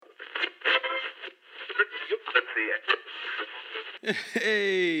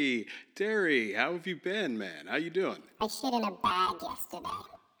Hey, Terry, how have you been, man? How you doing? I shit in a bag yesterday.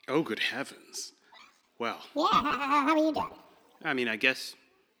 Oh, good heavens. Well, Yeah, how are you doing? I guess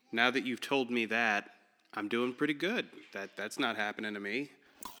now that you've told me that, I'm doing pretty good. That's not happening to me.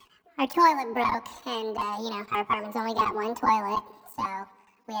 Our toilet broke, and, our apartment's only got one toilet, so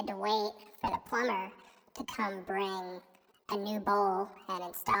we had to wait for the plumber to come bring a new bowl and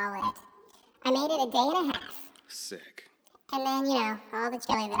install it. I made it a day and a half. Sick. And then, all the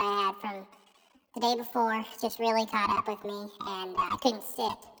chili that I had from the day before just really caught up with me, and I couldn't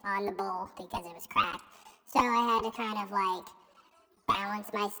sit on the bowl because it was cracked. So I had to kind of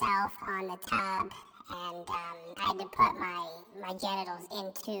balance myself on the tub, and I had to put my genitals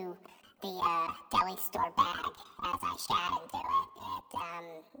into the deli store bag as I shat into it.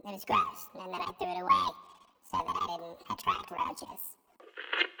 It was gross, and then I threw it away so that I didn't attract roaches.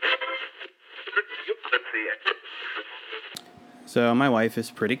 So, my wife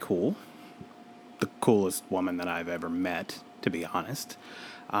is pretty cool. The coolest woman that I've ever met, to be honest.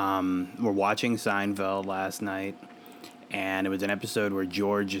 We're watching Seinfeld last night, and it was an episode where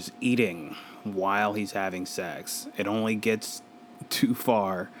George is eating while he's having sex. It only gets too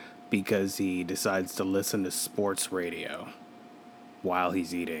far because he decides to listen to sports radio while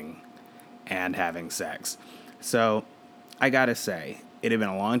he's eating and having sex. So, I gotta say, it had been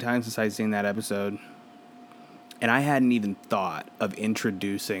a long time since I'd seen that episode, and I hadn't even thought of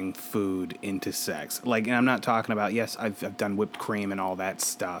introducing food into sex. And I'm not talking about, yes, I've done whipped cream and all that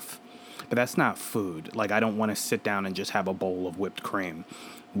stuff, but that's not food. I don't want to sit down and just have a bowl of whipped cream.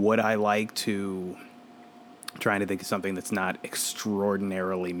 Would I like to, trying to think of something that's not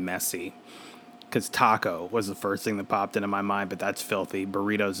extraordinarily messy, because taco was the first thing that popped into my mind, but that's filthy.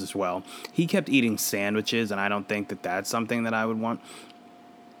 Burritos as well. He kept eating sandwiches, and I don't think that that's something that I would want.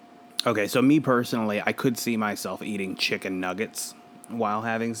 Okay, so me personally, I could see myself eating chicken nuggets while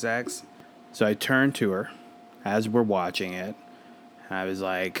having sex. So I turned to her as we're watching it. I was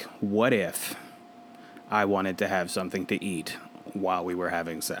like, what if I wanted to have something to eat while we were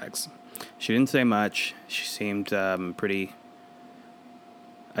having sex? She didn't say much. She seemed pretty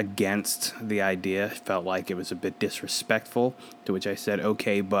against the idea. Felt like it was a bit disrespectful, to which I said,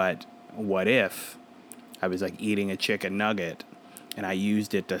 okay, but what if I was eating a chicken nugget and I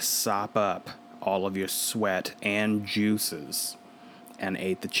used it to sop up all of your sweat and juices and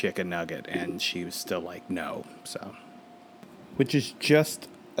ate the chicken nugget? And she was still like, no. So, which is just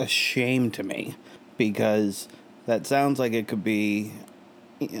a shame to me, because that sounds like it could be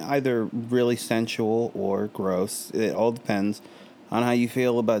either really sensual or gross. It all depends on how you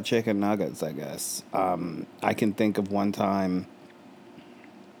feel about chicken nuggets, I guess. I can think of one time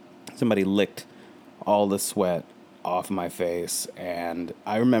somebody licked all the sweat off my face, and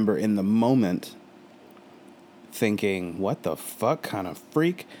I remember in the moment thinking, what the fuck kind of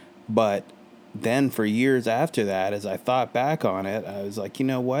freak? But then for years after that, as I thought back on it, I was like, you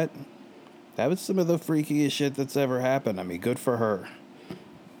know what? That was some of the freakiest shit that's ever happened. I mean, good for her.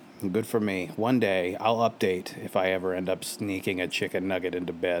 Good for me. One day, I'll update if I ever end up sneaking a chicken nugget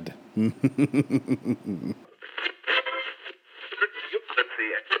into bed.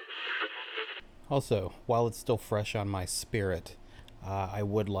 Also, while it's still fresh on my spirit, I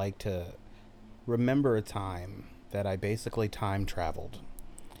would like to remember a time that I basically time traveled.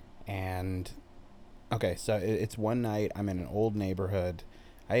 And, okay, so it's one night, I'm in an old neighborhood.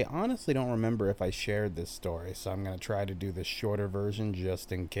 I honestly don't remember if I shared this story, so I'm going to try to do the shorter version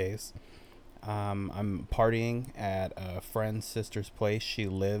just in case. I'm partying at a friend's sister's place. She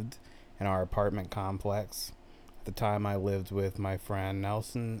lived in our apartment complex. At the time, I lived with my friend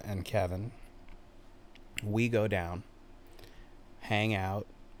Nelson and Kevin. We go down, hang out.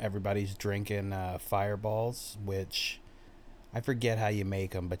 Everybody's drinking fireballs, which I forget how you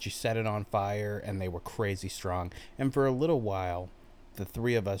make them, but you set it on fire, and they were crazy strong. And for a little while, the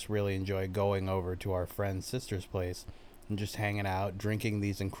three of us really enjoyed going over to our friend's sister's place and just hanging out, drinking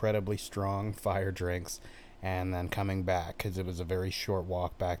these incredibly strong fire drinks, and then coming back, because it was a very short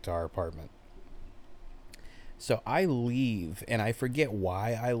walk back to our apartment. So I leave, and I forget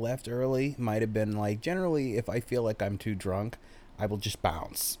why I left early. Might have been generally, if I feel like I'm too drunk, I will just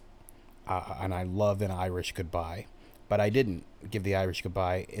bounce. And I love an Irish goodbye. But I didn't give the Irish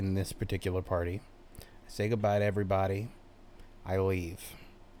goodbye in this particular party. I say goodbye to everybody. I leave.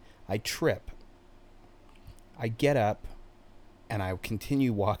 I trip. I get up, and I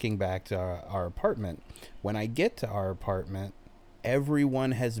continue walking back to our apartment. When I get to our apartment,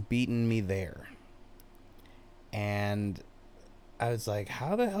 everyone has beaten me there. And I was like,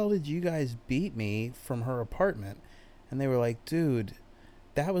 how the hell did you guys beat me from her apartment? And they were like, dude,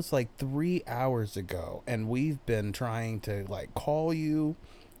 That was like 3 hours ago, and we've been trying to like call you.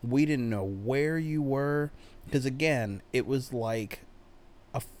 We didn't know where you were. Because again, it was like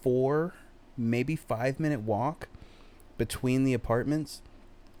a 4, maybe 5 minute walk between the apartments,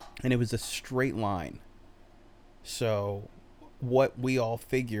 and it was a straight line. So, what we all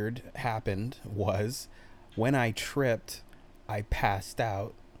figured happened was when I tripped, I passed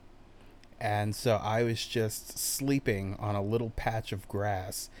out. And so I was just sleeping on a little patch of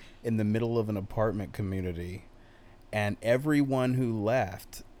grass in the middle of an apartment community. And everyone who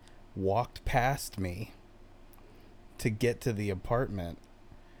left walked past me to get to the apartment.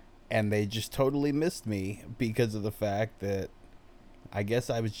 And they just totally missed me because of the fact that I guess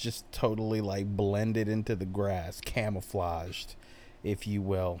I was just totally like blended into the grass, camouflaged, if you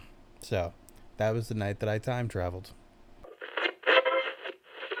will. So that was the night that I time traveled.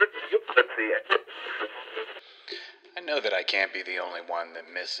 I know that I can't be the only one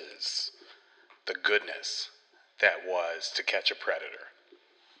that misses the goodness that was To Catch a Predator.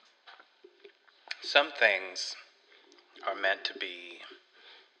 Some things are meant to be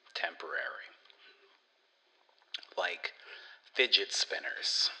temporary, like fidget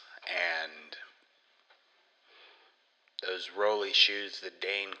spinners and those rolly shoes that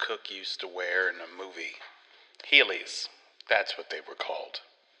Dane Cook used to wear in a movie. Heelys, that's what they were called.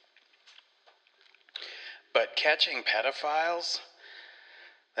 But catching pedophiles,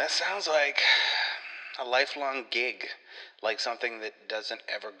 that sounds like a lifelong gig, like something that doesn't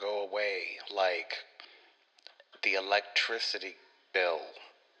ever go away, like the electricity bill,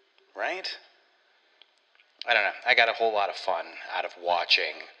 right? I don't know. I got a whole lot of fun out of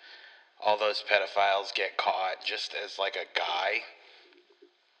watching all those pedophiles get caught just as like a guy.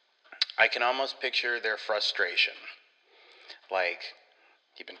 I can almost picture their frustration. Like,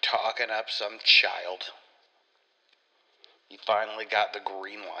 you've been talking up some child. You finally got the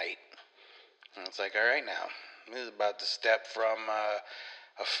green light. And it's like, all right now, this is about to step from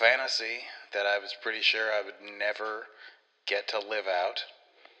a fantasy that I was pretty sure I would never get to live out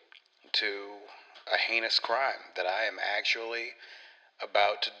to a heinous crime that I am actually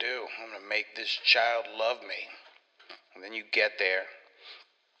about to do. I'm going to make this child love me. And then you get there,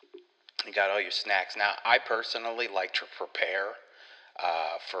 you got all your snacks. Now, I personally like to prepare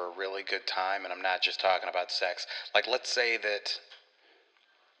for a really good time, and I'm not just talking about sex. Like, let's say that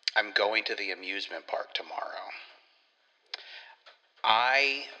I'm going to the amusement park tomorrow.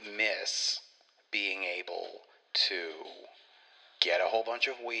 I miss being able to get a whole bunch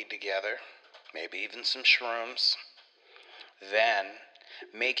of weed together, maybe even some shrooms, then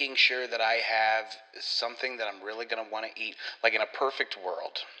making sure that I have something that I'm really going to want to eat. Like in a perfect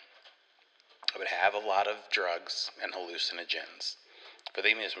world, I would have a lot of drugs and hallucinogens for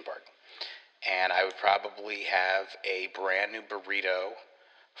the amusement park. And I would probably have a brand new burrito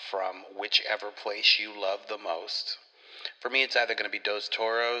from whichever place you love the most. For me, it's either going to be Dos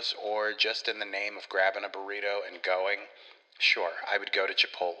Toros or just in the name of grabbing a burrito and going. Sure, I would go to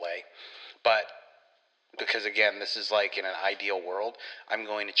Chipotle. But because again, this is like in an ideal world, I'm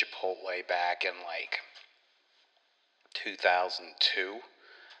going to Chipotle back in like 2002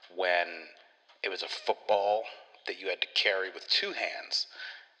 when it was a football that you had to carry with two hands.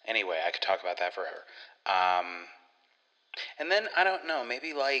 Anyway, I could talk about that forever. And then, I don't know,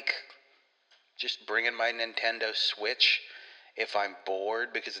 maybe like just bringing my Nintendo Switch if I'm bored,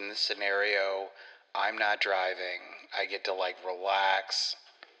 because in this scenario, I'm not driving. I get to like relax,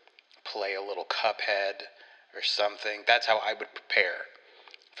 play a little Cuphead or something. That's how I would prepare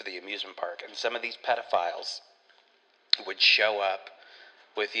for the amusement park. And some of these pedophiles would show up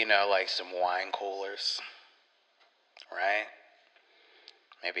with, like some wine coolers, right?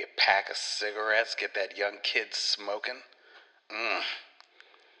 Maybe a pack of cigarettes, get that young kid smoking.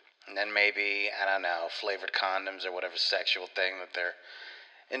 And then maybe, I don't know, flavored condoms or whatever sexual thing that they're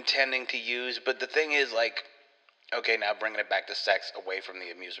intending to use. But the thing is, like, okay, now bringing it back to sex away from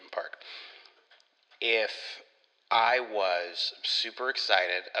the amusement park. If I was super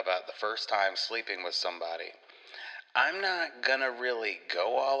excited about the first time sleeping with somebody, I'm not gonna really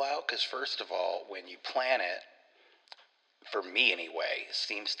go all out, because first of all, when you plan it, for me anyway,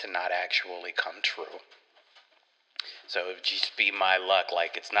 seems to not actually come true. So it would just be my luck,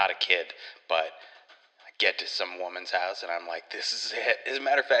 like it's not a kid, but I get to some woman's house and I'm like, this is it. As a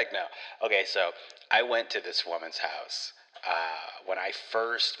matter of fact, no. Okay, so I went to this woman's house when I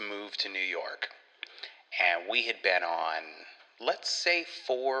first moved to New York, and we had been on, let's say,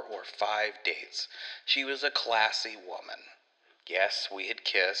 4 or 5 dates. She was a classy woman. Yes, we had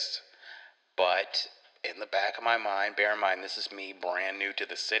kissed, but in the back of my mind, bear in mind, this is me brand new to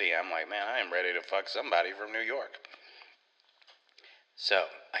the city. I'm like, man, I am ready to fuck somebody from New York. So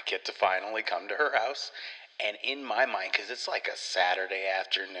I get to finally come to her house, and in my mind, because it's like a Saturday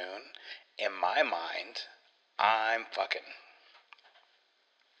afternoon, in my mind, I'm fucking.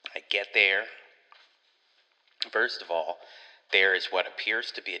 I get there. First of all, there is what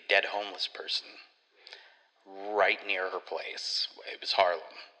appears to be a dead homeless person right near her place. It was Harlem.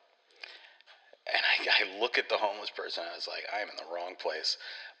 And I look at the homeless person, and I was like, I am in the wrong place.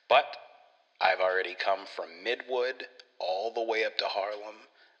 But I've already come from Midwood all the way up to Harlem.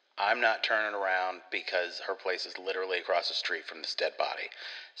 I'm not turning around because her place is literally across the street from this dead body.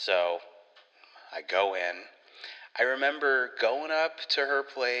 So I go in. I remember going up to her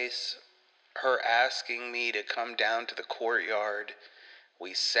place, her asking me to come down to the courtyard.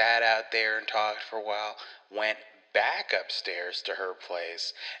 We sat out there and talked for a while, went back upstairs to her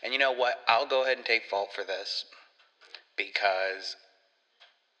place. And you know what? I'll go ahead and take fault for this because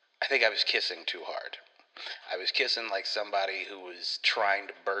I think I was kissing too hard. I was kissing like somebody who was trying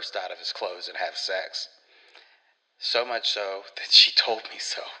to burst out of his clothes and have sex. So much so that she told me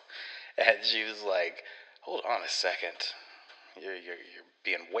so. And she was like, hold on a second. You're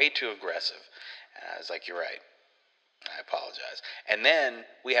being way too aggressive. And I was like, you're right. I apologize. And then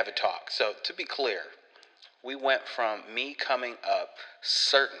we have a talk. So to be clear, we went from me coming up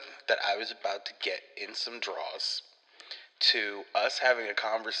certain that I was about to get in some draws to us having a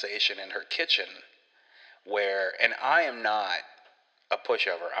conversation in her kitchen where, and I am not a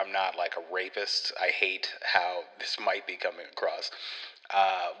pushover. I'm not like a rapist. I hate how this might be coming across.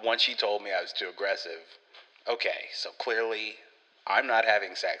 Once she told me I was too aggressive, okay, so clearly I'm not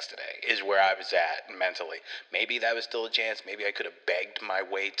having sex today is where I was at mentally. Maybe that was still a chance. Maybe I could have begged my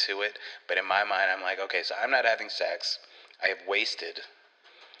way to it. But in my mind, I'm like, okay, so I'm not having sex. I have wasted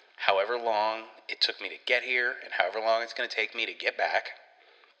however long it took me to get here and however long it's going to take me to get back,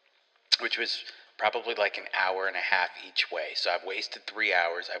 which was probably like an hour and a half each way. So I've wasted 3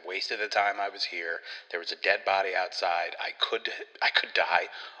 hours. I've wasted the time I was here. There was a dead body outside. I could die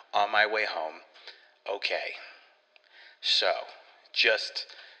on my way home. Okay. So, just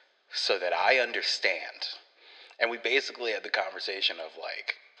so that I understand. And we basically had the conversation of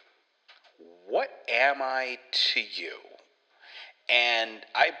like, what am I to you? And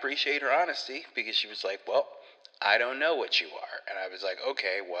I appreciate her honesty because she was like, well, I don't know what you are. And I was like,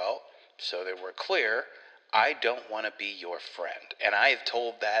 okay, well, so that we're clear, I don't want to be your friend. And I have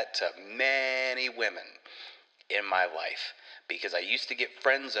told that to many women in my life because I used to get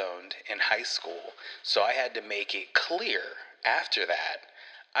friend zoned in high school. So I had to make it clear after that,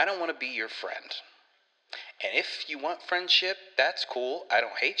 I don't want to be your friend. And if you want friendship, that's cool. I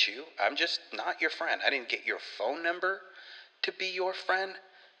don't hate you. I'm just not your friend. I didn't get your phone number to be your friend,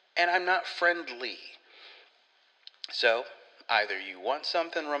 and I'm not friendly. So, either you want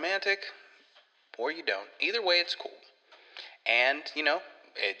something romantic, or you don't. Either way, it's cool. And, you know,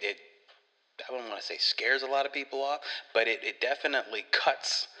 it I wouldn't want to say scares a lot of people off, but it definitely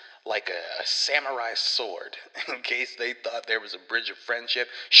cuts like a samurai sword in case they thought there was a bridge of friendship.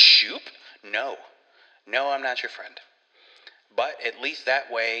 Shoop? No. No, I'm not your friend. But at least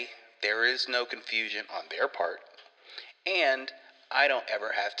that way, there is no confusion on their part. And I don't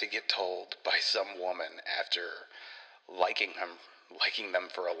ever have to get told by some woman after liking them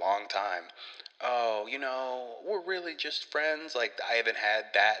for a long time, oh, you know, we're really just friends. Like, I haven't had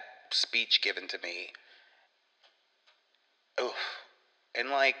that speech given to me. Oof. In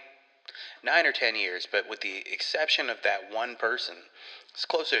like 9 or 10 years, but with the exception of that one person, it's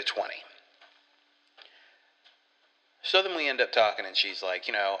closer to 20. So then we end up talking, and she's like,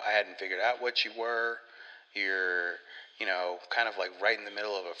 you know, I hadn't figured out what you were. You're, you know, kind of like right in the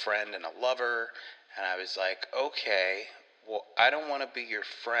middle of a friend and a lover. And I was like, okay, well, I don't want to be your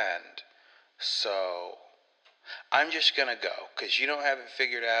friend. So I'm just going to go because you don't have it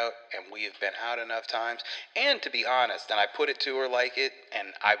figured out, and we have been out enough times. And to be honest, and I put it to her like it, and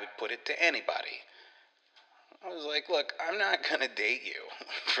I would put it to anybody. I was like, look, I'm not going to date you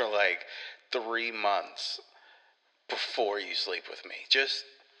for like 3 months before you sleep with me, just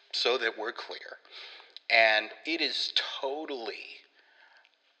so that we're clear. And it is totally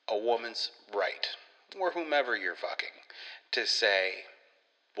a woman's right, or whomever you're fucking, to say,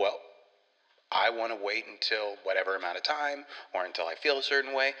 well, I want to wait until whatever amount of time or until I feel a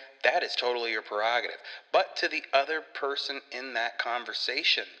certain way. That is totally your prerogative. But to the other person in that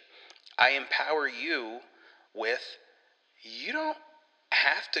conversation, I empower you with, you don't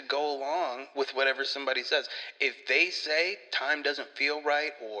have to go along with whatever somebody says. If they say time doesn't feel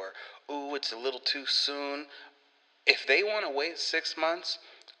right or, ooh, it's a little too soon, if they want to wait 6 months,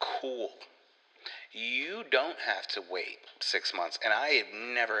 cool. You don't have to wait 6 months. And I have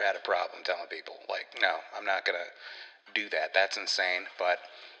never had a problem telling people, like, no, I'm not going to do that. That's insane, but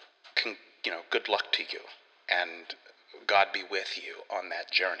good luck to you, and God be with you on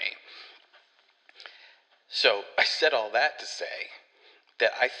that journey. So I said all that to say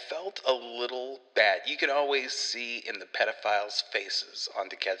that I felt a little bad. You can always see in the pedophiles' faces on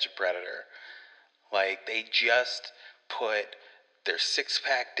To Catch a Predator, like they just put their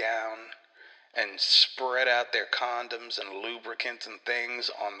six-pack down and spread out their condoms and lubricants and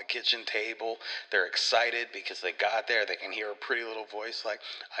things on the kitchen table. They're excited because they got there. They can hear a pretty little voice like,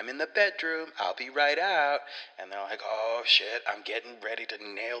 "I'm in the bedroom, I'll be right out." And they're like, "Oh shit, I'm getting ready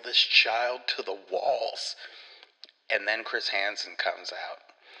to nail this child to the walls." And then Chris Hansen comes out.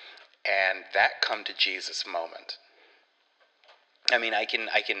 And that come to Jesus moment. I mean, I can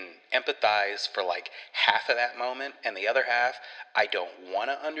empathize for like half of that moment, and the other half I don't want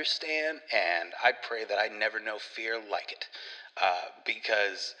to understand, and I pray that I never know fear like it,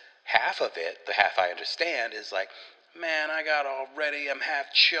 because half of it, the half I understand, is like, man, I got all ready, I'm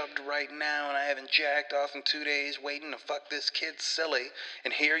half chubbed right now, and I haven't jacked off in 2 days, waiting to fuck this kid silly,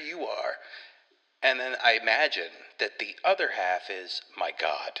 and here you are. And then I imagine that the other half is, my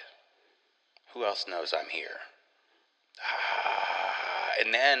God, who else knows I'm here?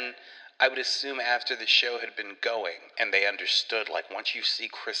 And then I would assume after the show had been going and they understood, like, once you see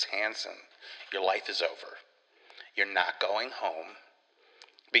Chris Hansen, your life is over. You're not going home.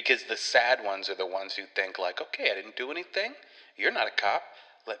 Because the sad ones are the ones who think, like, okay, I didn't do anything. You're not a cop.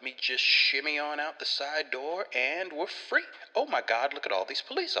 Let me just shimmy on out the side door and we're free. Oh my God, look at all these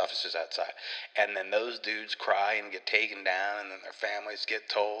police officers outside. And then those dudes cry and get taken down, and then their families get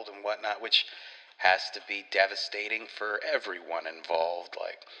told and whatnot, which has to be devastating for everyone involved.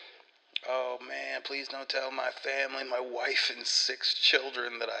 Like, oh man, please don't tell my family, my wife and 6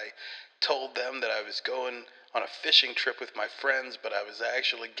 children, that I told them that I was going on a fishing trip with my friends, but I was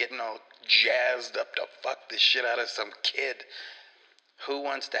actually getting all jazzed up to fuck the shit out of some kid. Who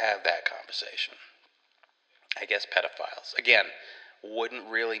wants to have that conversation? I guess pedophiles. Again, wouldn't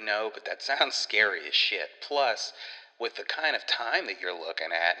really know, but that sounds scary as shit. Plus, with the kind of time that you're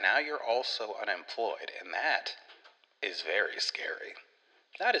looking at, now you're also unemployed, and that is very scary.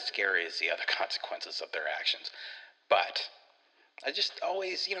 Not as scary as the other consequences of their actions, but I just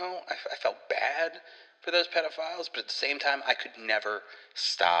always, I felt bad for those pedophiles, but at the same time, I could never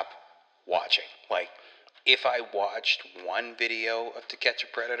stop watching. Like, if I watched one video of To Catch a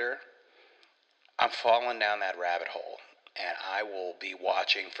Predator, I'm falling down that rabbit hole, and I will be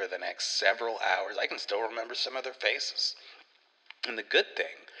watching for the next several hours. I can still remember some of their faces. And the good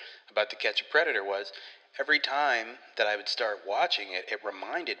thing about To Catch a Predator was every time that I would start watching it, it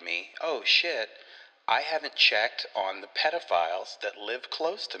reminded me, oh shit, I haven't checked on the pedophiles that live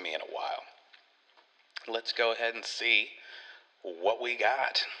close to me in a while. Let's go ahead and see what we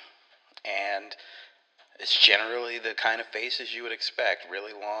got. And it's generally the kind of faces you would expect.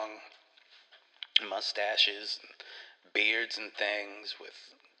 Really long mustaches and beards and things with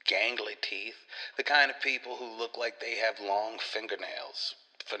gangly teeth. The kind of people who look like they have long fingernails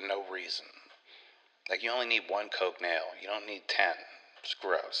for no reason. Like, you only need 1 coke nail. You don't need 10. It's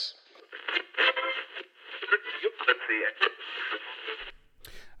gross.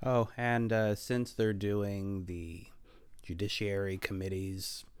 Oh, and since they're doing the Judiciary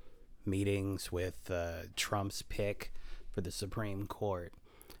Committee's meetings with Trump's pick for the Supreme Court,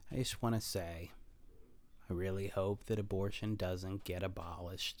 I just want to say, I really hope that abortion doesn't get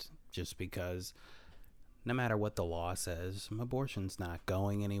abolished, just because no matter what the law says, abortion's not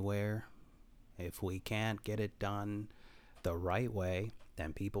going anywhere. If we can't get it done the right way,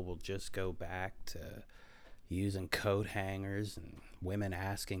 then people will just go back to using coat hangers and women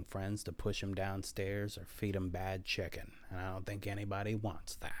asking friends to push them downstairs or feed them bad chicken. And I don't think anybody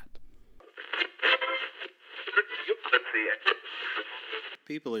wants that.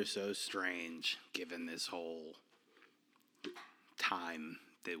 People are so strange given this whole time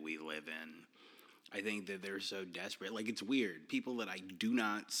that we live in. I think that they're so desperate. Like, it's weird. People that I do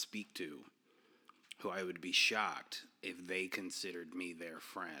not speak to, who I would be shocked if they considered me their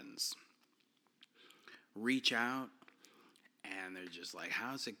friends, reach out and they're just like,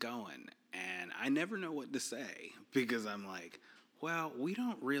 how's it going? And I never know what to say, because I'm like, well, we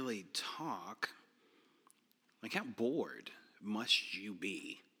don't really talk. Like, how bored must you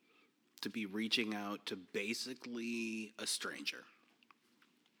be to be reaching out to basically a stranger?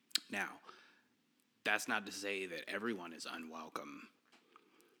 Now, that's not to say that everyone is unwelcome,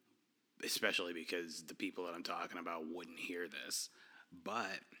 especially because the people that I'm talking about wouldn't hear this.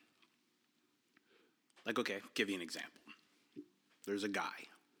 But, like, okay, give you an example. There's a guy.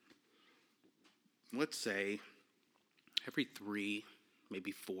 Let's say every 3,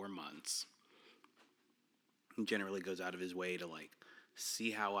 maybe 4 months, He generally goes out of his way to like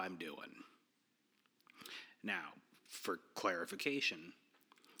see how I'm doing. Now, for clarification,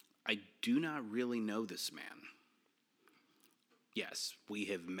 I do not really know this man. Yes, we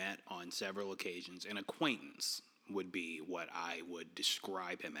have met on several occasions. An acquaintance would be what I would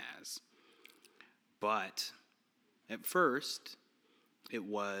describe him as. But at first, it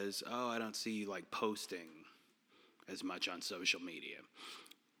was, oh, I don't see you like posting as much on social media.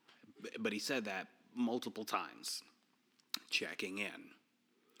 But he said that multiple times, checking in.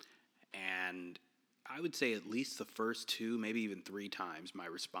 And I would say at least the first 2, maybe even 3 times, my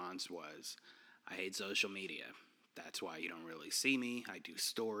response was, I hate social media. That's why you don't really see me. I do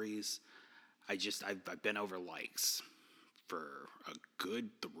stories. I've been over likes for a good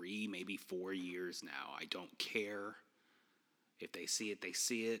 3, maybe 4 years now. I don't care. If they see it, they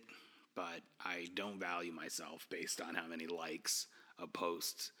see it. But I don't value myself based on how many likes a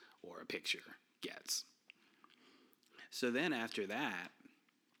post or a picture gets. So then after that,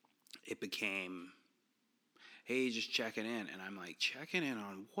 it became, hey, just checking in. And I'm like, checking in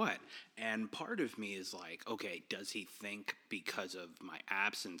on what? And part of me is like, okay, does he think because of my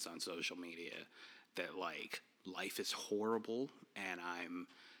absence on social media that like life is horrible and I'm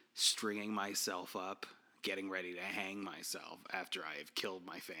stringing myself up, getting ready to hang myself after I have killed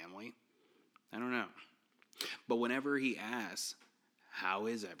my family? I don't know. But whenever he asks, how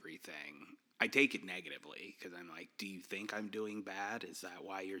is everything? I take it negatively because I'm like, do you think I'm doing bad? Is that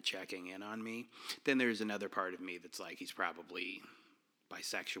why you're checking in on me? Then there's another part of me that's like, he's probably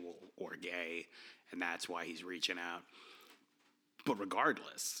bisexual or gay, and that's why he's reaching out. But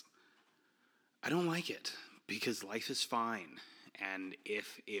regardless, I don't like it because life is fine. And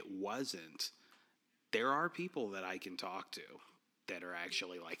if it wasn't, there are people that I can talk to that are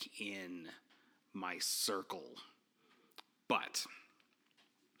actually like in my circle. But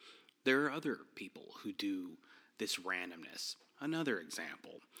there are other people who do this randomness. Another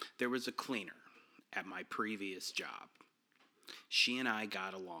example, there was a cleaner at my previous job. She and I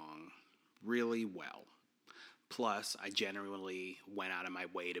got along really well. Plus, I generally went out of my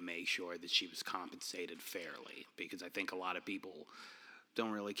way to make sure that she was compensated fairly, because I think a lot of people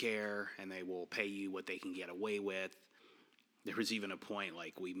don't really care and they will pay you what they can get away with. There was even a point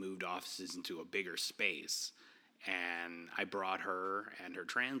like we moved offices into a bigger space, and I brought her and her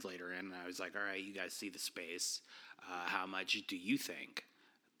translator in, and I was like, all right, you guys see the space. How much do you think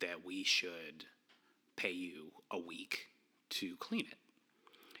that we should pay you a week to clean it?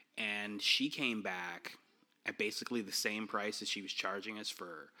 And she came back at basically the same price as she was charging us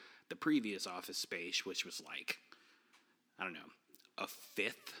for the previous office space, which was like, I don't know, a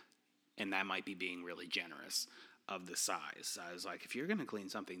fifth, and that might be being really generous, of the size. I was like, if you're going to clean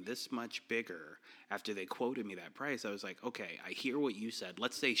something this much bigger, after they quoted me that price, I was like, okay, I hear what you said.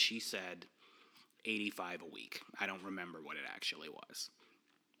 Let's say she said $85 a week. I don't remember what it actually was.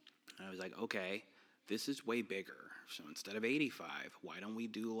 And I was like, okay, this is way bigger. So instead of 85, why don't we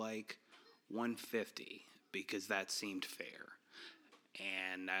do like 150? Because that seemed fair.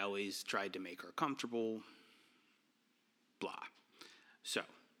 And I always tried to make her comfortable, blah. So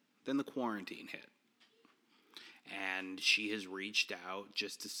then the quarantine hit. And she has reached out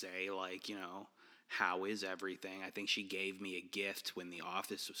just to say, like, you know, how is everything? I think she gave me a gift when the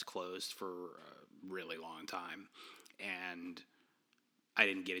office was closed for a really long time. And I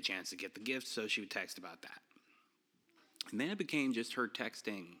didn't get a chance to get the gift, so she would text about that. And then it became just her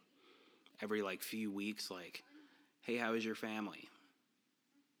texting every, like, few weeks, like, hey, how is your family?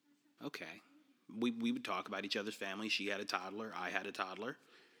 Okay. We would talk about each other's family. She had a toddler. I had a toddler.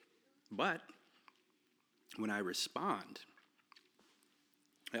 But when I respond,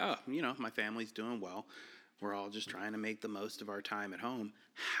 oh, you know, my family's doing well. We're all just trying to make the most of our time at home.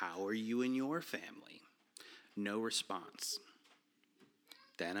 How are you and your family? No response.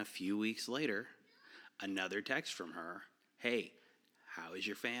 Then a few weeks later, another text from her. Hey, how is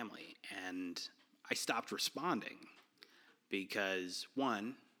your family? And I stopped responding because,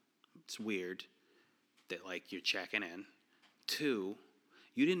 one, it's weird that, like, you're checking in. 2,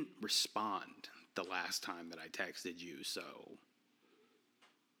 you didn't respond the last time that I texted you, so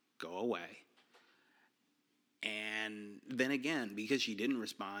go away. And then again, because she didn't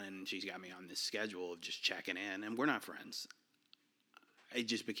respond and she's got me on this schedule of just checking in, and we're not friends, it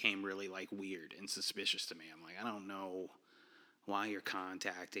just became really, like, weird and suspicious to me. I'm like, I don't know why you're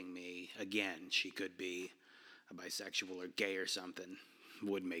contacting me. Again, she could be a bisexual or gay or something.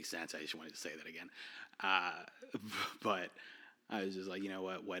 Would make sense. I just wanted to say that again. But I was just like, you know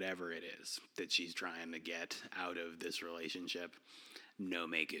what? Whatever it is that she's trying to get out of this relationship, no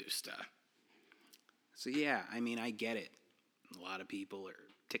me gusta. So yeah, I mean, I get it. A lot of people are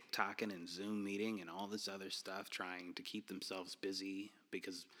TikToking and Zoom meeting and all this other stuff, trying to keep themselves busy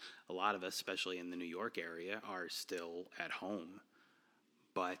because a lot of us, especially in the New York area, are still at home.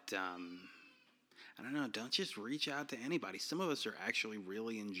 But I don't know, don't just reach out to anybody. Some of us are actually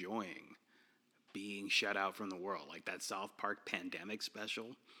really enjoying being shut out from the world. Like that South Park pandemic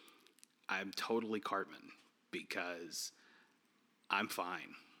special, I'm totally Cartman because I'm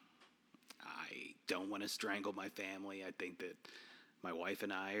fine. I don't want to strangle my family. I think that my wife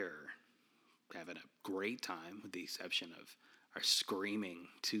and I are having a great time, with the exception of our screaming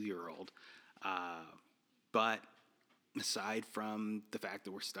 2-year-old. But aside from the fact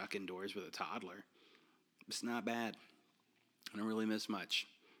that we're stuck indoors with a toddler, it's not bad. I don't really miss much.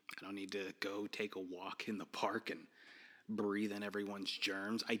 I don't need to go take a walk in the park and breathe in everyone's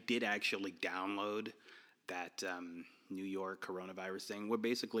germs. I did actually download that New York coronavirus thing, where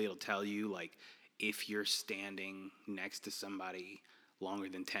basically it'll tell you, like, if you're standing next to somebody longer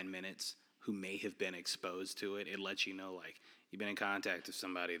than 10 minutes who may have been exposed to it, it lets you know, like, you've been in contact with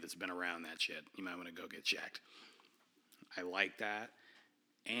somebody that's been around that shit. You might want to go get checked. I like that.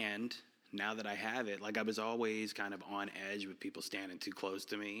 And now that I have it, like, I was always kind of on edge with people standing too close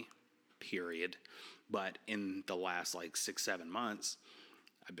to me, period. But in the last, 6-7 months,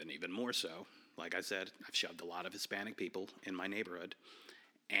 I've been even more so. Like I said, I've shoved a lot of Hispanic people in my neighborhood.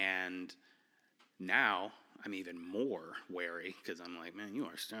 And now I'm even more wary because I'm like, man, you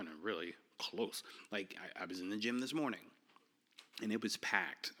are standing really close. Like, I was in the gym this morning, and it was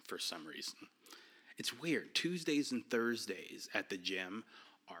packed for some reason. It's weird. Tuesdays and Thursdays at the gym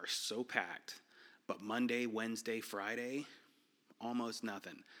are so packed, but Monday, Wednesday, Friday, almost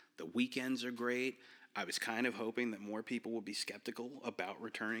nothing. The weekends are great. I was kind of hoping that more people would be skeptical about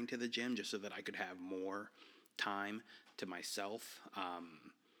returning to the gym just so that I could have more time to myself.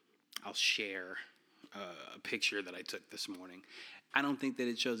 I'll share a picture that I took this morning. I don't think that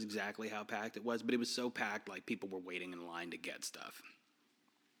it shows exactly how packed it was, but it was so packed, like people were waiting in line to get stuff.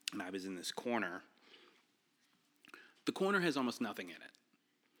 And I was in this corner. The corner has almost nothing in it.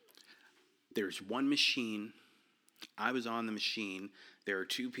 There's one machine. I was on the machine. There are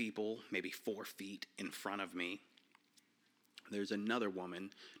 2 people, maybe 4 feet in front of me. There's another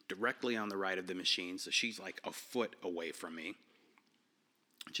woman directly on the right of the machine, so she's like a foot away from me,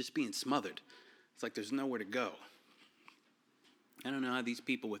 just being smothered. It's like there's nowhere to go. I don't know how these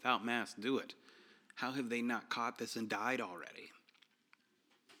people without masks do it. How have they not caught this and died already?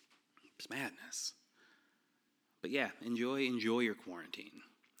 It's madness. But yeah, enjoy your quarantine.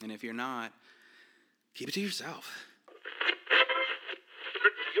 And if you're not, keep it to yourself.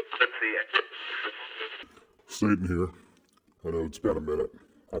 Satan here. I know it's been a minute.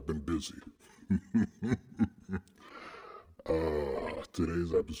 I've been busy.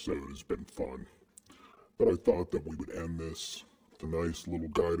 Today's episode has been fun. But I thought that we would end this with a nice little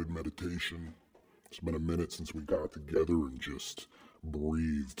guided meditation. It's been a minute since we got together and just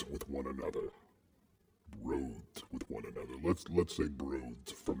breathed with one another. Breathed with one another. Let's say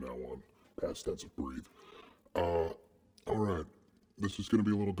breathed from now on. Past tense of breathe. Alright. This is going to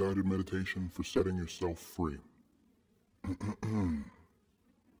be a little guided meditation for setting yourself free.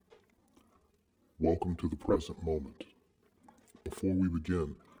 Welcome to the present moment. Before we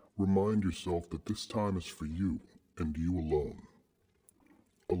begin, remind yourself that this time is for you and you alone.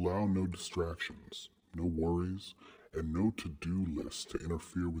 Allow no distractions, no worries, and no to-do lists to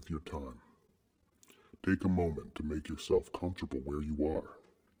interfere with your time. Take a moment to make yourself comfortable where you are.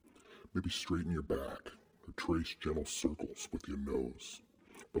 Maybe straighten your back or trace gentle circles with your nose,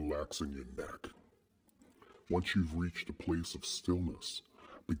 relaxing your neck. Once you've reached a place of stillness,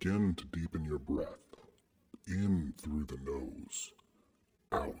 begin to deepen your breath. In through the nose,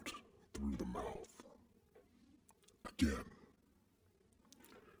 out through the mouth. Again.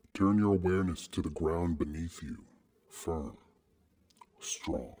 Turn your awareness to the ground beneath you, firm,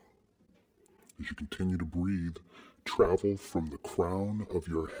 strong. As you continue to breathe, travel from the crown of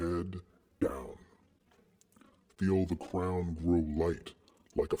your head down. Feel the crown grow light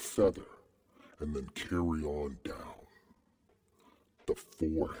like a feather, and then carry on down. The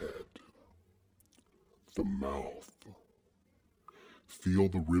forehead. The mouth. Feel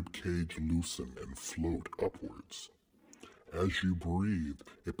the ribcage loosen and float upwards. As you breathe,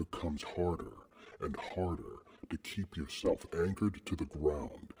 it becomes harder and harder to keep yourself anchored to the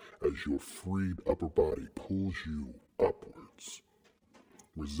ground as your freed upper body pulls you upwards.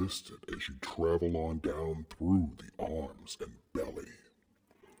 Resist it as you travel on down through the arms and belly.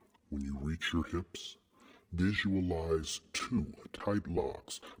 When you reach your hips, visualize 2 tight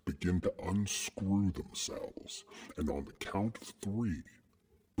locks begin to unscrew themselves, and on the count of 3,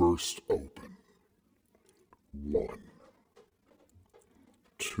 burst open. 1,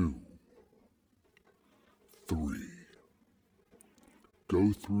 2, 2, 3.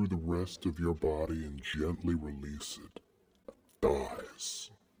 Go through the rest of your body and gently release it. Thighs,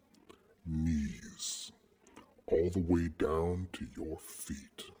 knees, all the way down to your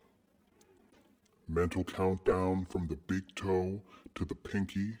feet. Mental countdown from the big toe to the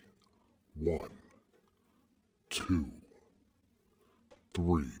pinky. 1, 2,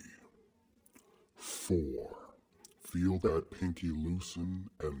 3, 4. Feel that pinky loosen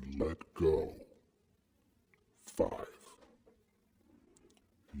and let go. 5.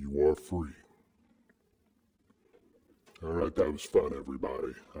 You are free. Alright, that was fun,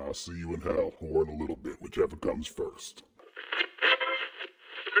 everybody. I'll see you in hell, or in a little bit, whichever comes first.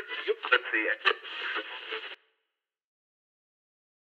 Let's see it.